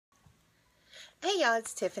Hey y'all,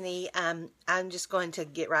 it's Tiffany. I'm just going to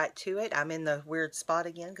get right to it. I'm in the weird spot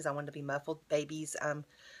again because I wanted to be muffled. Babies are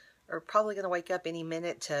probably going to wake up any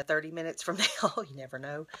minute to 30 minutes from now. You never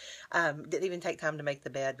know. Didn't even take time to make the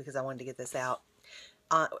bed because I wanted to get this out.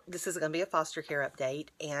 This is going to be a foster care update,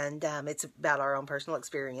 and it's about our own personal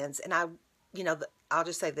experience. And I'll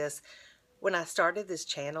just say this: when I started this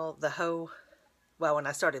channel, when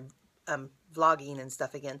I started vlogging and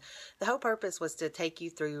stuff again, the whole purpose was to take you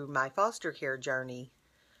through my foster care journey,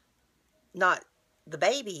 not the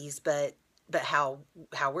babies, but how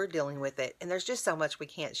we're dealing with it. And there's just so much we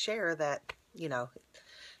can't share that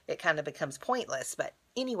it kind of becomes pointless. But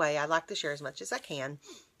anyway, I like to share as much as I can.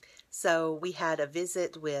 So we had a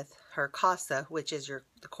visit with her CASA, which is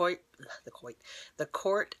the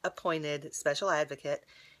court appointed special advocate,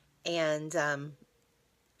 and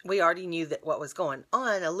we already knew that what was going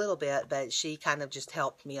on a little bit, but she kind of just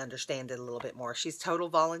helped me understand it a little bit more. She's total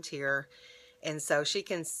volunteer, and so she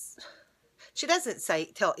doesn't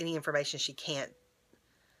tell any information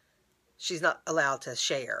she's not allowed to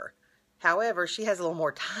share. However, she has a little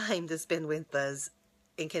more time to spend with us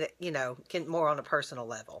and can more on a personal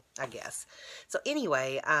level, I guess. So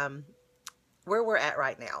anyway, where we're at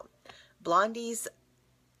right now, Blondie's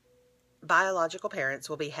biological parents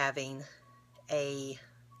will be having a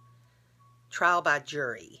trial by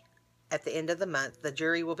jury at the end of the month. The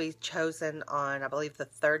jury will be chosen on, I believe, the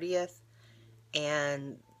 30th,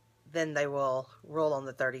 and then they will rule on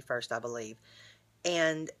the 31st, I believe.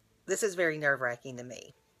 And this is very nerve-wracking to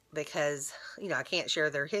me because, I can't share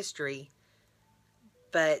their history,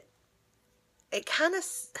 but it kind of,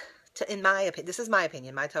 in my opinion, this is my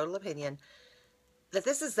opinion, my total opinion, that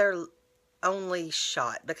this is their only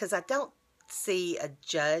shot, because I don't see a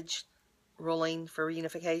judge ruling for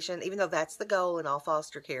reunification, even though that's the goal in all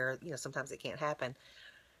foster care. Sometimes it can't happen.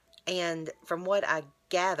 And from what I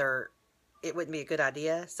gather, it wouldn't be a good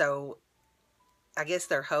idea. So I guess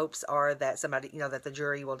their hopes are that somebody, that the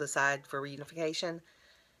jury will decide for reunification.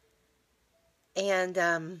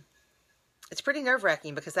 And it's pretty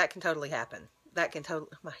nerve-wracking because that can totally happen. My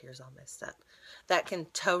hair's all messed up. That can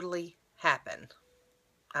totally happen.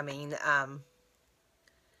 I mean,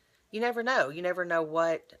 you never know. You never know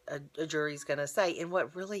what a jury's going to say. And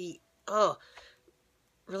what really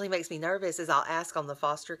makes me nervous is I'll ask on the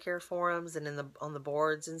foster care forums and on the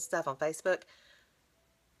boards and stuff on Facebook,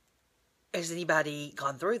 has anybody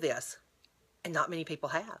gone through this? And not many people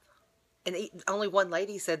have. And only one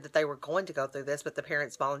lady said that they were going to go through this, but the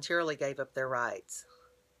parents voluntarily gave up their rights.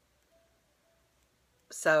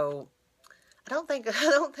 So I don't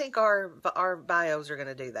think our bios are going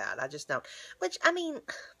to do that. I just don't. Which, I mean,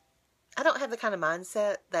 I don't have the kind of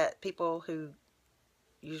mindset that people who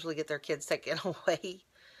usually get their kids taken away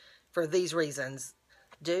for these reasons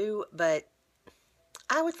do, but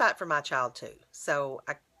I would fight for my child too. So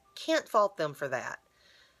I can't fault them for that.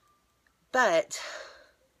 But,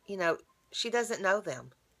 she doesn't know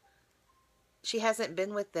them. She hasn't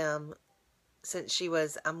been with them since she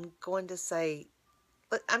was, I'm just going to say,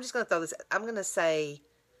 4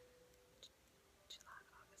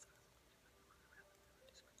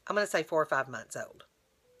 or 5 months old.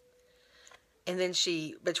 And then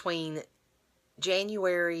between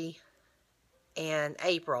January and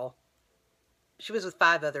April, she was with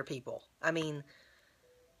 5 other people. I mean,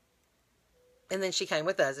 and then she came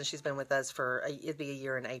with us, and she's been with us it'd be a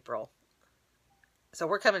year in April. So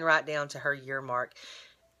we're coming right down to her year mark.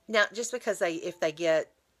 Now, just because if they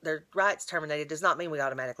get their rights terminated does not mean we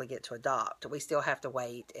automatically get to adopt. We still have to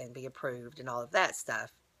wait and be approved and all of that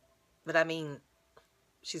stuff. But I mean,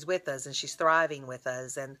 she's with us and she's thriving with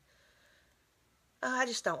us, and I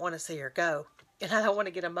just don't want to see her go. And I don't want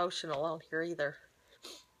to get emotional on here either.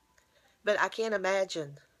 But I can't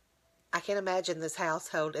imagine this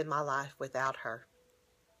household in my life without her.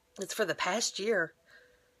 It's for the past year.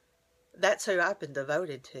 That's who I've been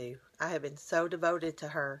devoted to. I have been so devoted to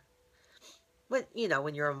her. But,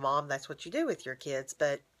 when you're a mom, that's what you do with your kids.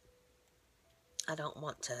 But I don't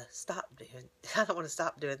want to stop doing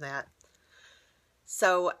that.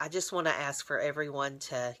 So I just want to ask for everyone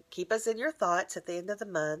to keep us in your thoughts at the end of the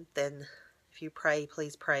month. And if you pray,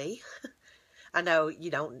 please pray. I know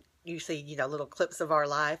you see, little clips of our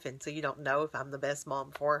life, and so you don't know if I'm the best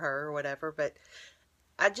mom for her or whatever. But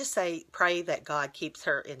I just say, pray that God keeps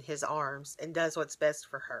her in His arms and does what's best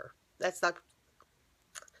for her. That's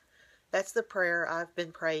the prayer I've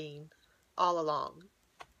been praying all along.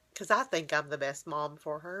 Because I think I'm the best mom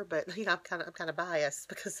for her, but I'm kind of biased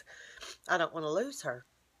because I don't want to lose her.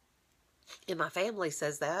 And my family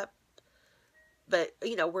says that. But,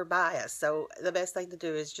 we're biased. So the best thing to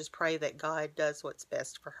do is just pray that God does what's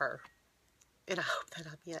best for her. And I hope that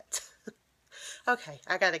I'm it. Okay,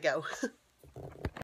 I gotta go.